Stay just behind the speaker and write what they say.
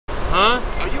Huh?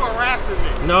 Are you harassing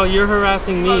me? No, you're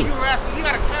harassing me. No, you harassing. You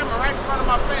got a camera right in front of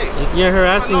my face. You're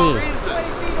harassing for no me. reason.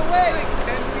 20 feet away. Like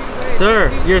 10 feet away.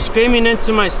 Sir, you're screaming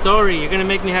into my story. You're gonna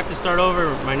make me have to start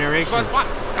over my narration. But what?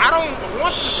 I don't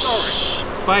want the story.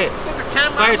 Quiet. Let's get the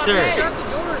camera Quiet, out of sir. my face. Shut the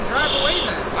door and drive away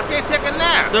then. I can't take a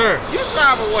nap. Sir. You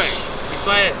drive away. Be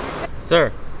quiet.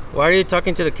 Sir, why are you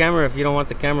talking to the camera if you don't want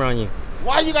the camera on you?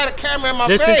 Why you got a camera in my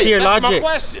Listen face? to your That's logic. my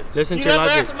question. Listen you to your never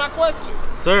logic. answered my question.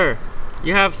 Sir,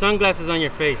 you have sunglasses on your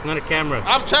face, not a camera.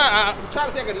 I'm trying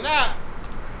to take a nap.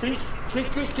 Can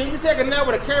you take a nap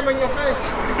with a camera in your face?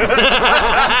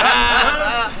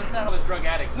 Drug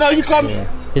addicts. No, you call me. Yeah.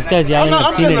 This guy's yelling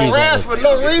I'm getting obscenities at harassed us. for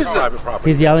no reason.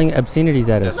 He's yelling obscenities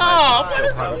at us. No, what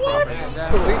is what?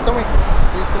 Please don't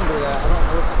do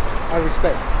that. I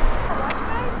respect.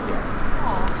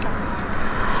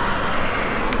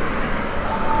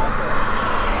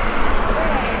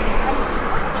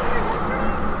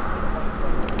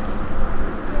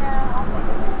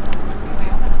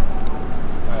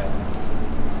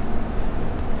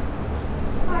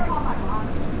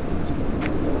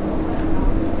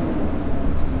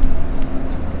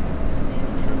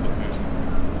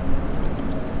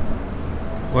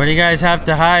 Where do you guys have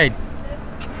to hide?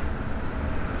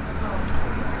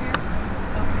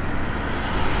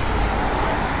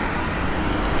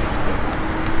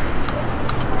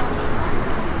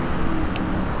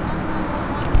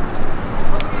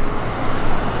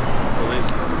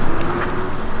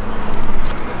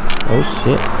 Oh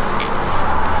shit.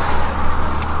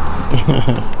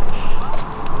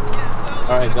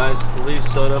 Alright guys, police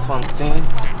showed up on scene.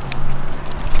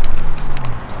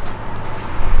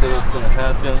 See what's gonna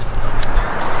happen.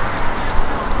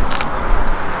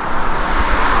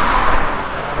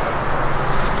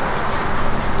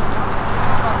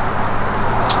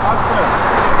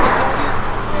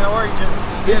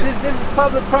 This is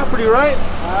public property, right?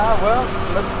 Well,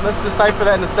 let's decipher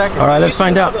that in a second. Alright, let's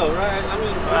find out. Though, right? I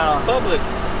mean, this is public.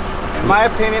 In my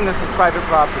opinion, this is private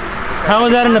property. How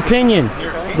is that an opinion?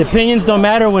 The opinions don't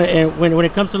matter when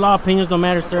it comes to law. Opinions don't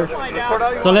matter, sir.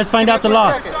 So let's find out the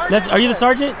law. Are you the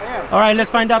sergeant? All right,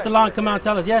 let's find out the law and come out and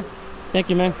tell us. Yeah. Thank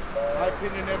you, man. My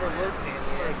opinion never worked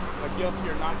for a guilty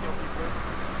or not guilty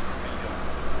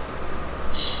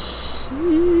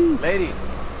person.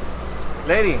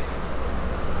 Lady.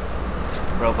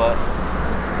 Robot.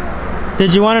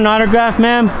 Did you want an autograph,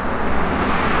 ma'am?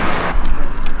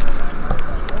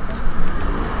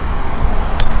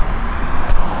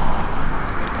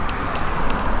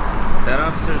 That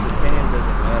officer's opinion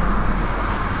doesn't matter.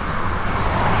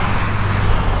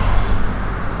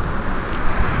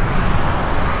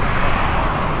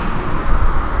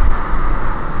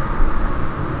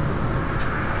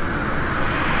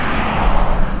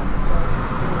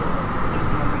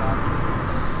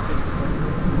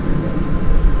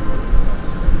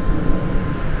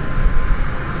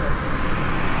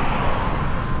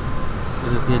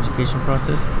 Is this the education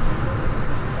process?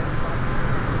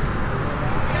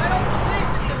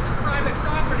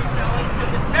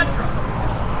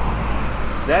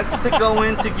 That's to go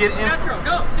in to get in. Metro,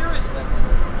 no, seriously.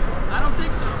 I don't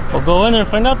think so. Well, go in there and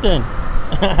find out then.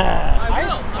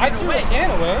 I threw a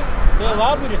can away. They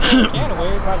allowed me to throw a can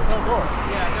away by the front door.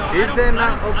 Yeah, no. Is there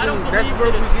not open? That's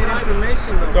where we get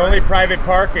information. It's only private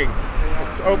parking.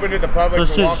 It's open to the public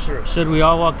to walk So through. should we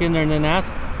all walk in there and then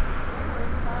ask?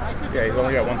 Yeah, he's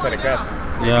only got one set of cuts.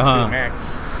 Yeah, huh? Max.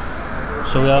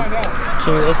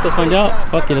 Let's go find out.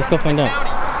 Fuck it, let's go find out.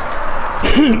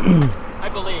 I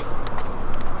believe.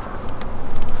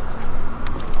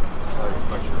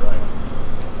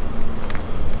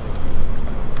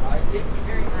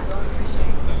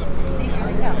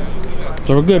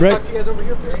 So we're good, right? Talk to you guys over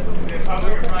here for a second.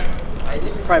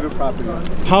 It's private property.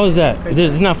 How is that?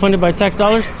 This is not funded by tax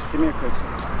dollars? Give me a quick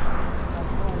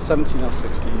second.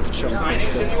 17016. Show me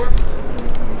 6.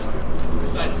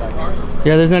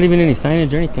 Yeah, there's not even any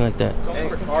signage or anything like that.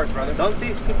 Don't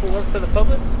these people work for the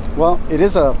public? Well, it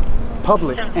is a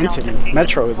public entity.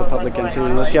 Metro is a public entity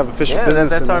unless you have official business.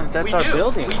 That's in our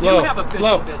building. We do have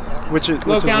official business. Which is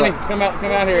County, what? come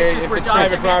out here. Which is If it's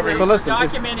private property. So listen,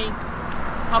 if- documenting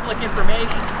public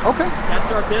information. Okay. That's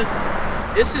our business.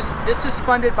 This is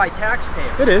funded by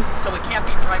taxpayers. It is. So it can't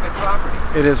be private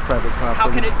property. It is private property. How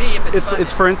can it be if it's funded?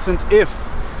 It's for instance, if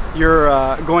you're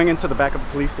going into the back of a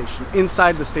police station,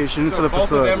 inside the station, into the both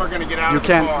facility, of them are going to get out you of the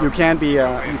can't car.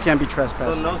 you can be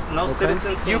trespassing. So no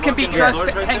citizens. You can be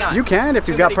trespassing. Hang on. You can if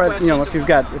you've got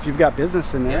if you've got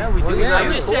business in there. Yeah, we do. I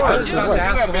just said we do. I just wanted to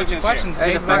ask a bunch of questions.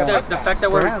 Hey, the fact that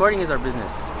we're Perhaps. recording is our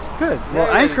business. good.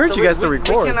 Well, I encourage you guys to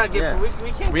record. We cannot get.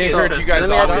 We can't. We encourage you guys Let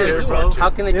me to ask you do this, it, bro. bro. How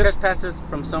can they trespass this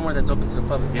from somewhere that's open to the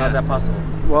public? How's that possible?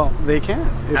 Well, they can.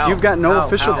 If you've got no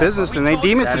official business and they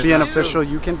deem it to be an official,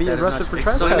 you can be arrested for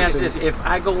trespassing. So let me ask you this: if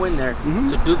I go in there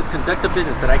to conduct the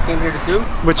business that I came here to do,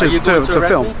 which is to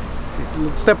film. Me?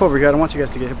 Step over here. I don't want you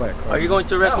guys to get hit by a car. Are you going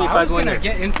to arrest me if I go in there?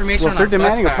 Get information well, if they're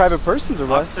demanding a private person's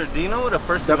arrest, Officer, do you know what a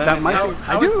First that might be.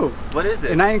 I do. What is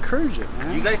it? And I encourage it,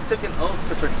 man. You guys took an oath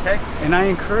to protect. And I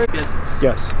encourage business.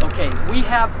 Yes. Okay, we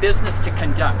have business to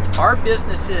conduct. Our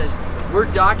business is we're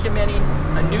documenting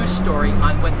a news story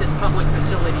on what this public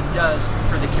facility does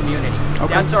for the community.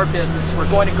 Okay. That's our business. We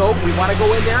want to go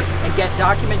in there and get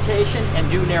documentation and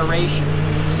do narration.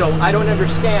 So I don't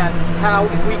understand how,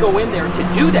 if we go in there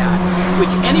to do that, which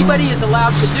anybody is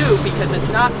allowed to do because it's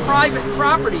not private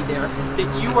property there,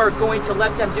 that you are going to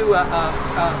let them do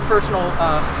a personal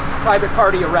private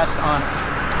party arrest on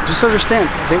us. Just understand.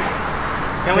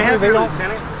 Can we have your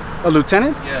lieutenant? A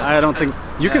lieutenant? Yeah. I don't think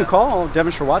you can call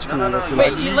Devonshire Watch Commander if you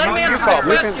like. Wait, let him answer the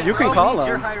question. You can call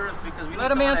him.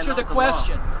 Let him answer the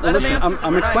question. Let him answer.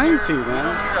 I'm explaining to you,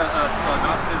 man.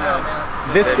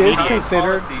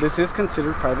 This is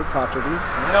considered private property.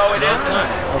 No, it isn't.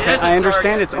 Okay, I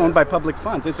understand it's owned by public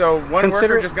funds. It's So one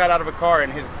worker just got out of a car,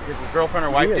 and his girlfriend or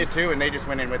wife did too, and they just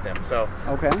went in with him. So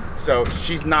So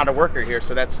she's not a worker here,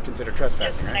 so that's considered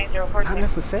trespassing, right? Not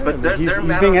necessarily. But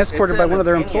He's being escorted by one of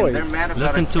their employees.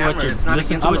 Listen to what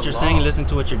you're saying, and listen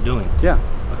to what you're doing. Yeah.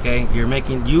 Okay,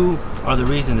 you are the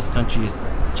reason this country is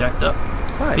jacked up.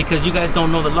 Why? Because you guys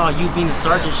don't know the law. You being a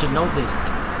sergeant should know this.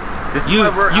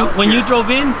 When you drove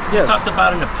in, you talked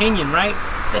about an opinion, right?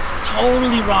 That's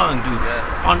totally wrong, dude.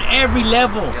 Yes. On every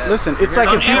level. Yes. Listen, it's like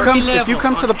if you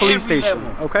come to the police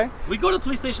station, okay? We go to the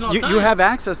police station all the time. You have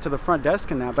access to the front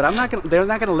desk and that, but they're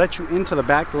not gonna let you into the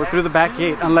back door through the back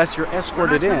gate unless you're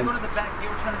escorted in. We're trying to go to the back gate.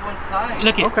 We're trying to go inside.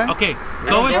 Look it. Okay.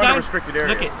 Go inside. Restricted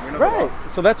areas. Look it. Right.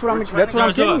 So that's what I'm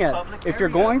getting at. If you're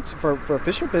going for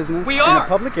official business in a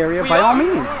public area, by all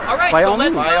means. All right. By So all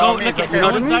means. Go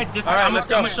inside. I'm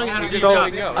gonna show you how to do your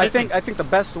job. I think the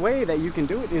best way that you can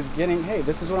do it is getting, hey,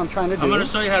 this is what I'm trying to do. I'm going to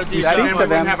show you how to do your That job. means we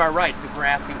wouldn't have our rights if we're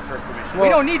asking for permission. Well, we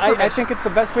don't need permission. I think it's the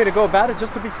best way to go about it,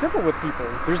 just to be civil with people.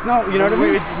 There's no, you know what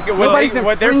I mean?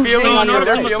 What they're feeling on you,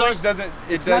 their feelings doesn't.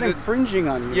 It's not infringing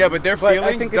on you. Yeah, but their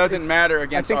feelings doesn't matter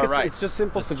against our rights. It's just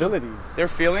simple civilities. Their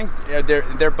feelings,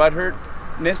 their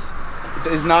butthurtness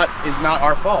is not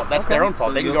our fault. That's their own fault.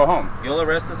 So they can go home. You'll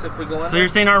arrest us if we go in. So you're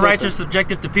saying our rights are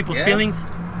subjective to people's feelings?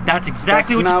 That's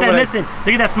exactly what you said. Listen,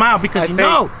 look at that smile, because you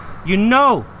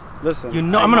know. Listen,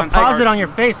 I'm gonna pause it on your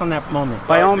face on that moment.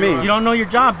 By all means. You don't know your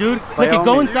job, dude.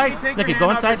 Go inside.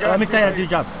 Go inside. Let me tell you how to do your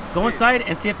job. Go inside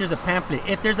and see if there's a pamphlet.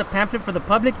 If there's a pamphlet for the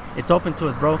public, it's open to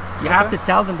us, bro. You have to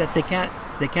tell them that they can't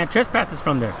trespass us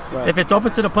from there. Right. If it's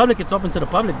open to the public, it's open to the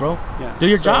public, bro. Yeah. Do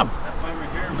your job. That's why we're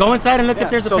here. Go inside and look if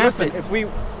there's a pamphlet.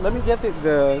 Listen, let me get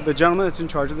the gentleman that's in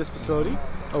charge of this facility.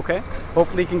 Okay.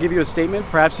 Hopefully he can give you a statement,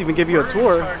 perhaps even give you a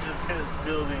tour.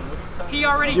 He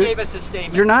already gave us a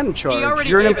statement. You're not in charge. He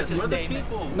already gave us a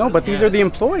statement. No, but these are the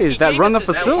employees that run the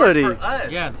facility.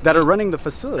 That are running the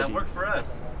facility. That work for us.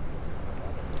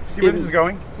 See where this is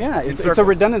going? Yeah, it's a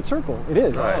redundant circle. It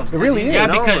is. Right. It really is. Yeah,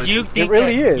 because you think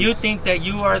you think that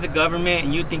you are the government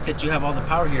and you think that you have all the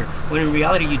power here, when in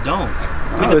reality you don't.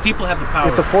 The people have the power.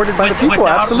 It's afforded by the people.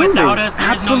 Absolutely. Without us,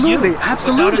 there's no you.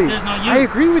 Absolutely. Without us, there's no you. I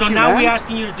agree with you, So now we're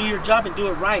asking you to do your job and do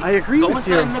it right. I agree with you. Go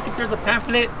inside and look if there's a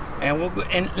pamphlet, and we'll go.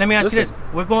 And let me ask you this: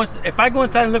 if I go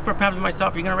inside and look for a pamphlet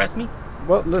myself, are you gonna arrest me?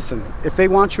 Well, listen. If they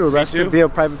want you arrested via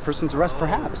private person's arrest,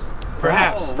 perhaps.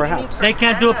 Perhaps. They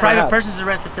can't do a private person's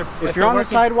arrest if you're on the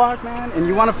sidewalk, man, and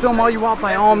you want to film all you want,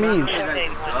 by all means.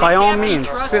 By all means,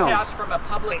 film. From a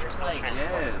public place.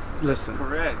 Yes. Listen.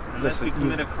 Correct. Unless we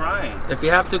commit a crime. If you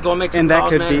have to go make some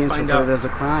calls, man, and that could be interpreted as a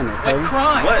crime, okay? A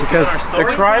crime? What? Because the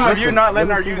crime of you not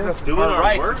letting our use us doing our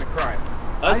rights work is a crime.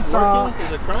 Us working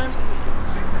is a crime?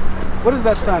 What does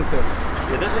that sign say?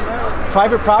 It doesn't matter.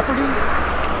 Private property?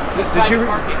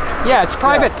 Yeah, it's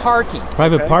private parking.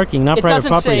 Private parking, not private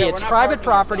property. It doesn't say it's private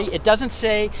property. It doesn't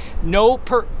say no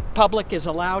public is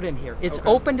allowed in here. It's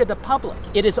open to the public.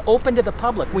 It is open to the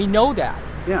public. We know that.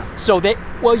 Yeah. So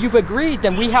you've agreed,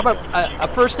 then we have a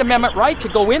First Amendment right to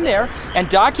go in there and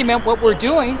document what we're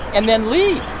doing and then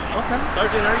leave. Okay.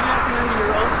 Sergeant, are you acting under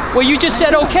your oath? Well, you just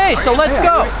said okay, so let's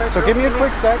go. So give me a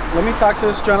quick sec. Let me talk to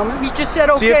this gentleman. He just said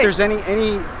okay. See if there's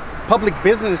any public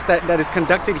business that is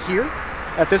conducted here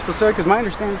at this facility, because my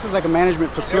understanding this is like a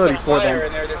management facility for them.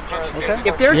 Okay.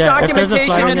 If there's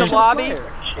documentation in the lobby,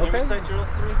 recite your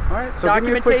oath to me? All right. So give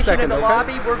me a quick second. Documentation in the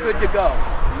lobby, we're good to go.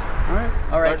 All right.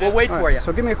 All right. We'll wait for you.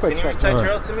 So give me a quick second. Can you recite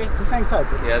your oath to me? Just hang tight.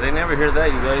 Yeah, they never hear that,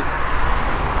 you guys.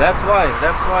 That's why.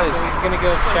 So he's gonna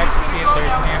go check to see if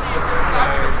there's pamphlets or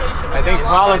flyers. I think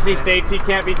policy states he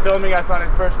can't be filming us on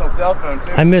his personal cell phone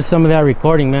too. I missed some of that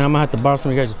recording, man. I'm gonna have to borrow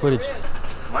some of your guys' footage.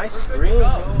 My screen.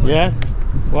 Yeah?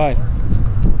 Why?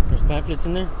 There's pamphlets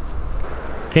in there?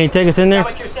 Can you take us in Is there? that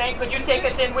what you're saying? Could you take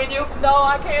us in with you? No,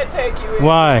 I can't take you in.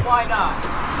 Why? Why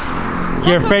not?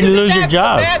 You're afraid to lose your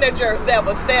job. Managers that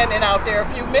was standing out there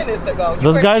a few minutes ago.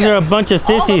 Those guys are a bunch of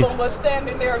sissies. All of them was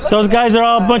standing there looking Those guys at are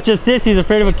all a us. bunch of sissies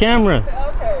afraid of a camera.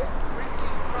 Okay.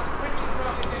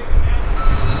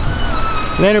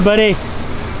 Later, buddy. You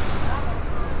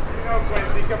know,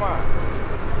 Quincy, come on.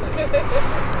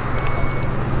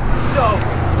 So,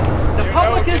 the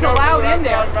public is allowed in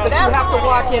there, but you have to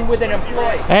walk in with an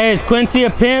employee. Hey, is Quincy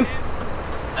a pimp?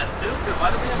 That's stupid.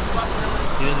 Why do we have to walk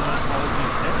around? He doesn't want to always be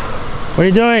safe. What are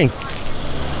you doing?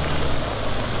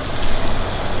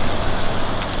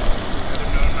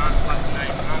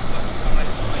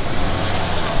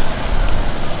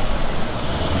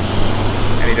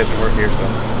 And he doesn't work here, so.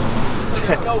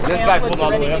 No This guy pamphlets pulled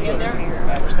all or the way anything up in there. there?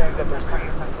 I understand that there's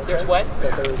not. There's what?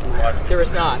 That there is not. There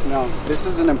is not. No, this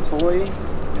is an employee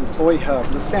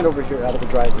hub. Let's stand over here out of the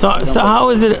drive. So how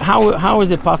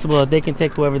is it possible that they can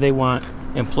take whoever they want,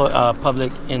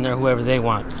 public in there whoever they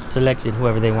want, selected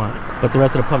whoever they want, but the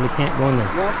rest of the public can't go in there?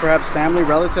 Well, perhaps family,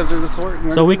 relatives, or the sort.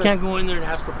 So we can't go in there and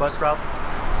ask for bus routes?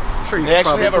 Sure, you They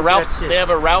actually have a Listen to Ralph's. that shit. They have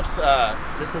a Ralph's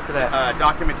Listen to that.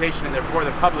 documentation in there for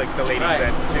the public. The lady Right.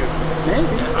 said too.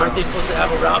 Maybe. Aren't they supposed to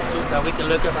have a route too, that we can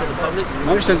look up for the public?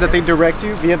 My understanding is that they direct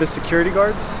you via the security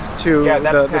guards to Yeah,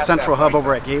 that's the past central that hub point.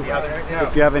 over at See how Gateway. they're-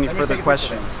 If you have any Let me further take a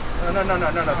picture of questions.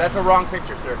 No. That's a wrong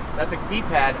picture, sir. That's a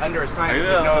keypad under a sign. Are you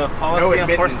that says a policy admittance.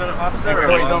 enforcement officer or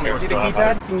Employees law only. See the enforcement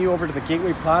keypad? Taking you over to the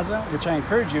Gateway Plaza, which I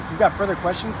encourage you, if you've got further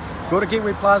questions, go to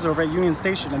Gateway Plaza over at Union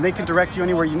Station and they can direct you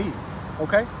anywhere you need.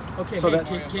 Okay? Okay, So hey,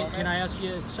 that's- can I ask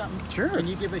you something? Sure. Can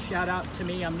you give a shout out to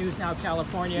me? I'm News Now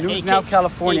California. News Now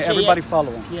California, everybody follow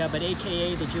him. Yeah, but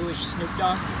AKA the Jewish Snoop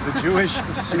Dogg. The Jewish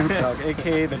Snoop Dogg,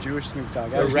 aka the Jewish Snoop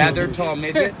Dogg. A rather tall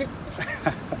midget.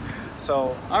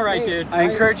 So All right, dude. I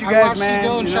encourage you I guys, watched man. you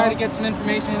go and you try know, to get some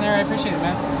information in there. I appreciate it,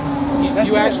 man. That's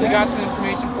You it, actually man. got some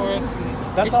information for us.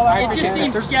 And That's all I It want. just man. If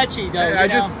seems there's- sketchy, though. I you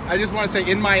know? just want to say,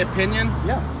 in my opinion,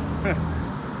 Yeah.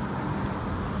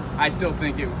 I still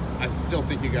think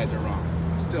you guys are wrong.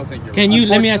 I still think you're Can wrong. you,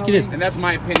 let me ask you this, And that's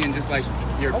my opinion, just like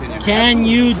your opinion. can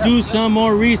you do some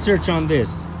more research on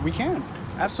this? We can.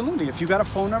 Absolutely. If you got a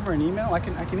phone number and email, I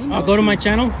can email. I'll it go to you. my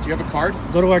channel, Do you have a card?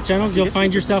 go to our channels, you'll Get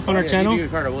find your yourself on our Yeah, channel. give me a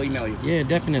card, I will email you. Yeah,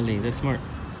 definitely, that's smart.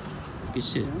 Good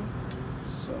shit.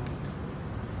 So,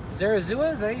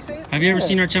 Zarazua, is that how you say it? Have you ever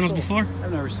seen our channels before?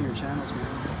 I've never seen your channels, man.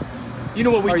 You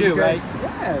know what we Are do, you right? guys,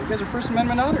 Yeah, you guys are First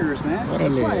Amendment auditors, man. What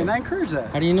That's a why, little- and I encourage that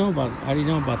How do you know about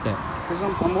that? because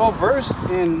I'm well versed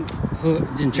in.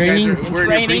 In training? are- In We're in your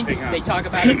training, briefing, huh? they talk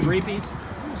about it in briefings.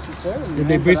 Not necessarily. Did man,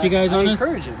 they brief but you guys I on this?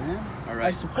 encourage it, man. All right.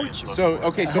 I support you. So,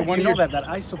 okay, I so hope one you of know your that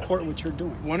I support what you're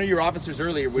doing. one of your officers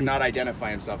earlier would not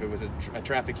identify himself. It was a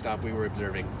traffic stop we were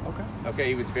observing. Okay. Okay,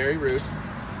 he was very rude.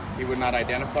 He would not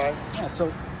identify. Yeah.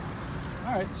 So,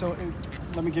 all right. So,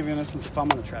 let me give you an instance. If I'm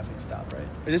on a traffic stop, right?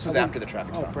 This was I after the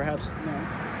traffic Oh, stop. perhaps no.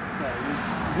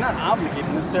 Yeah, he's not obligated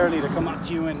necessarily to come up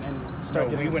to you and start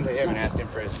No, getting we into went to this him and matter. asked him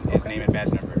for his name and badge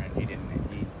number, and he didn't.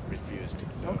 He refused.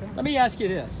 So. Okay. Let me ask you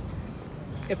this.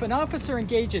 If an officer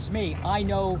engages me, I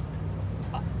know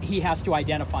he has to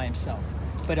identify himself.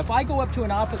 But if I go up to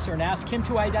an officer and ask him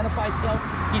to identify himself,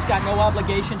 he's got no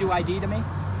obligation to ID to me?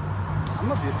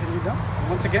 I'm of the opinion, no.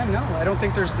 Once again, no. I don't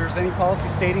think there's any policy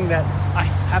stating that I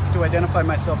have to identify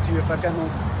myself to you if I've got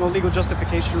no legal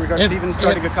justification in regards If- to even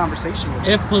starting if- a conversation with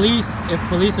you. If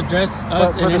police address us But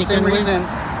in for the any same kind of way, reason,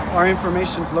 our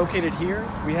information's located here.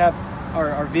 We have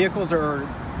our vehicles are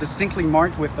distinctly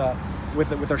marked with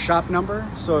our shop number.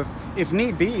 So if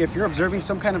need be, if you're observing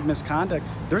some kind of misconduct,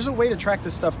 there's a way to track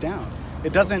this stuff down.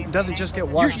 It doesn't just get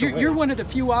washed away. You're one of the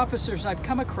few officers I've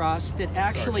come across that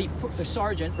actually,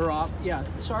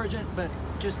 sergeant, but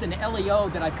just an LEO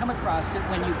that I've come across that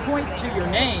when you point to your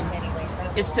name,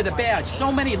 it's to the badge.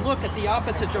 So many look at the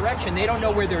opposite direction. They don't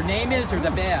know where their name is or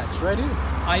the badge. It's right here.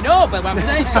 I know, but I'm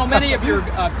saying so many of your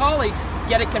colleagues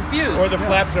get it confused. Or the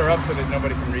flaps are up so that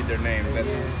nobody can read their name.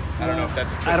 That's, I don't know if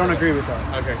that's a trick. I don't or agree what. with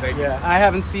that. Okay, thank you. Yeah, I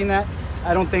haven't seen that.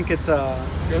 I don't think it's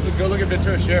Go look at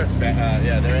Ventura Sheriff's.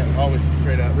 Yeah, they're always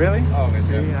straight up. Really? Always.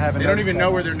 See, Yeah. I haven't They don't noticed even that.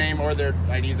 know where their name or their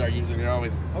IDs are. Usually, they're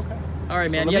always. okay. All right,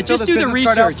 man. So let Yeah, me fill just this do the business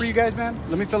card out research. for you guys, man.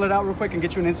 Let me fill it out real quick and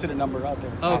get you an incident number out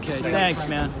there. Okay, thanks,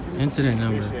 man. incident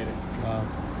number. Appreciate it. Wow.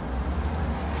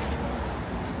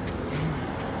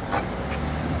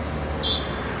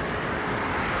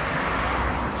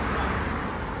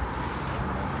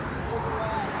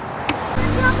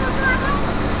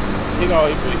 You know,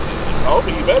 I hope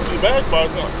he better be back, but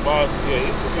yeah,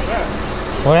 he's gonna be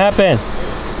back. What happened?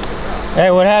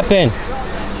 Hey, what happened?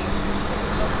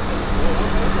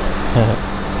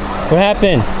 What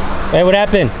happened? Hey, what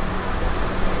happened?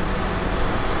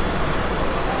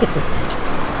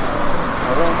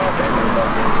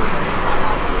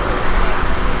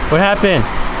 What happened?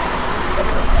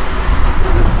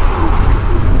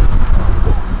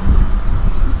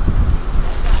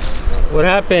 What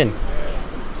happened?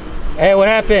 Hey, what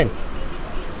happened?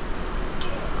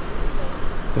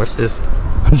 What's this?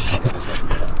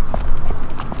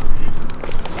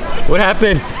 What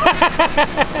happened?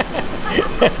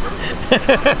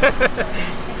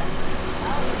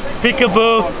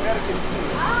 Peekaboo.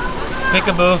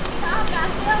 Peekaboo.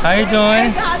 How you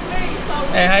doing?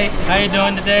 Hey, how you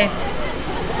doing today?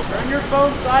 Turn your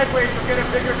phone sideways to get a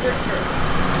bigger picture.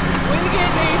 We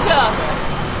getting each other.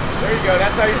 There you go.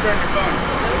 That's how you turn your phone.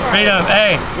 Freedom.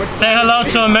 Hey, say hello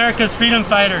to America's freedom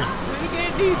fighters. We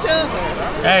getting each other.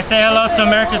 Hey, say hello to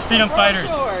America's freedom fighters.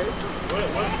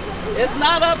 It's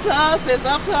not up to us, it's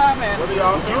up to our man. What are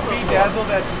y'all? Did you bedazzle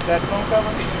that phone cover?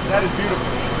 That is beautiful.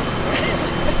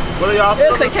 What are y'all?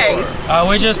 It's a case.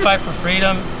 We just fight for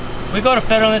freedom. We go to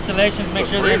federal installations, make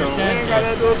sure they understand. You ain't got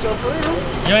nothing to do with your freedom.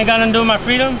 You ain't got nothing to do with my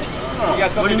freedom? You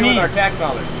got something to do with our tax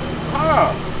dollars.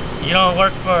 Huh? You don't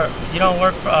work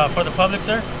for the public,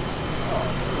 sir?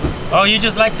 Oh, you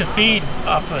just like to feed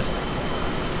off us.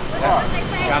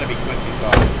 That's gotta be Quincy's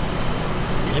dog.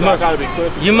 Gotta be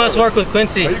Quincy. You must work with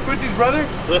Quincy. Are you Quincy's brother?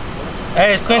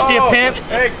 Hey, is Quincy a pimp?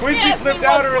 Hey, Quincy flipped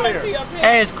out earlier.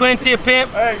 Hey, is Quincy a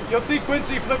pimp? Hey, you'll see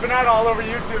Quincy flipping out all over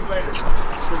YouTube later.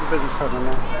 Here's the business card, my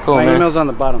man. Cool, my man. email's on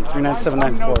the bottom,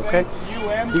 39794,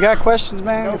 okay? You got questions,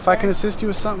 man? If I can assist you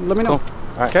with something, let me know. Cool.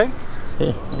 All right. Okay?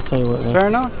 Yeah, I'll tell you what, man. Fair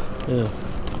enough?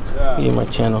 Yeah. Be in my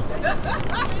channel.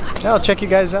 Yeah, I'll check you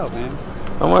guys out, man.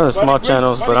 I'm one of the small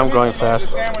channels, but I'm growing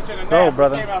fast. Grow,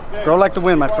 brother. Grow like the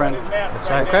wind, my friend. That's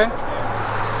right. Okay?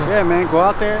 Yeah, man, go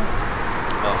out there.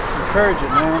 Encourage it,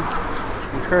 man.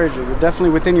 Encourage it. You're definitely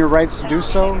within your rights to do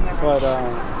so, but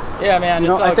Yeah, man. you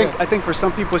know, it's I think for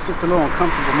some people it's just a little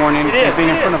uncomfortable more than anything being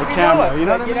in front of a camera. You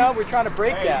know what I mean? You know, we're trying to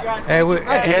break that. Hey,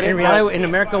 get it, in reality, in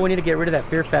America, we need to get rid of that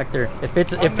fear factor. If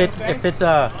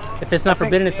it's not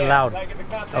forbidden, it's allowed.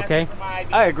 Okay.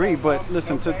 I agree, but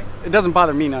listen, it doesn't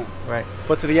bother me none. Right.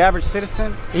 But to the average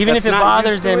citizen, Even if it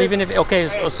bothers them, even if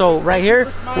so right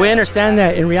here, we understand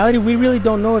that. In reality, we really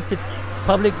don't know if it's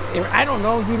public. I don't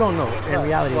know. You don't know. In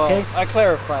reality, well, okay. I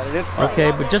clarified it. It's public.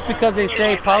 Okay, but just because they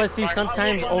say policy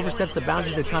sometimes oversteps the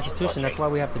boundaries of the Constitution, that's why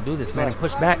we have to do this, man, and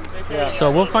push back. Yeah. So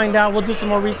we'll find out. We'll do some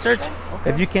more research. Okay.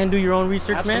 If you can do your own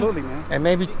research, Absolutely, man, and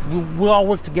maybe we'll all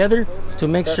work together to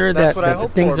make sure that's that, what I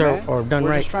hope things for, are done We're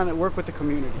right. just trying to work with the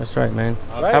community. That's right, man.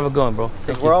 Right? Have a good one, bro.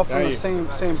 We're all from the same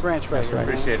branch, right? That's right.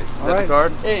 Appreciate it. Is All that right. the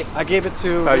card? Hey, I gave it to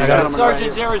you this got it. gentleman right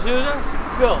Sergeant here.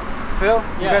 Zarazuza, Phil. Phil,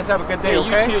 you guys have a good day, Hey,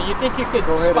 okay? you too. You think you could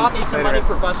Go ahead spot and me some say money that.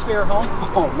 for bus fare home?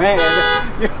 Oh man,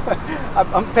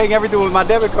 I'm paying everything with my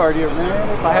debit card here,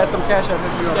 man. If I had some cash, I'd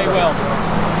let you know. Stay well.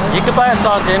 You could buy us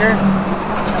all dinner.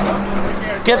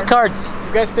 Gift cards.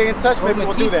 You guys stay in touch, maybe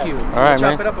we'll do that. All right, Chop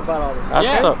man. it up about all this. That's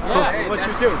Yeah, what's up. yeah. Cool. What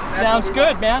you do? Sounds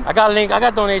good, man. I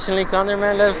got donation links on there,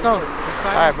 man. Let us know. All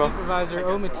right, bro. Supervisor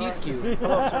Omatiscu.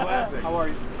 How are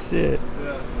you? Shit.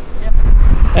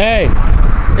 Hey,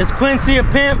 is Quincy a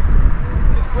pimp?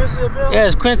 Is Quincy a pimp? Yeah,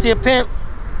 is Quincy a pimp?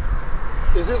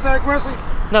 Is this not Quincy?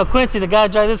 No, Quincy, the guy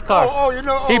who drives this car. Oh, you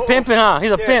know. He pimping, huh?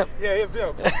 He's a pimp. Yeah, he's a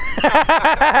pimp.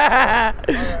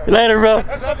 Later, bro.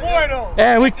 That's my boy, though.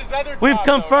 Yeah, That's his other we've job,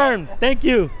 confirmed. Thank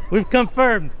you. We've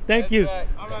confirmed. Thank you.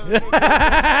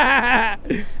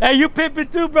 Hey, you pimping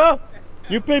too, bro?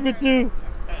 You pimping too?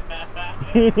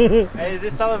 Hey, is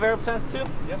this aloe vera plants too?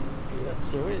 Yep.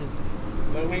 Sure is.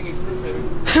 Low hanging fruit, baby.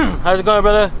 How's it going,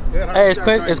 brother? Good, Hey,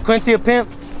 is Quincy a pimp?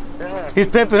 Yeah. He's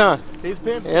pimping, huh? He's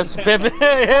pimping. Yes, pimping.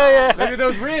 Hell yeah. Look at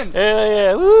those rims. Hell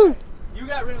yeah. Woo. You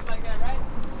got rims like that, right?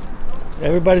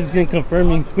 Everybody's getting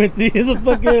confirming Quincy is a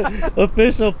fucking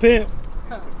official pimp.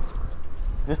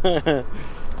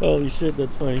 Holy shit,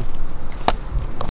 that's funny.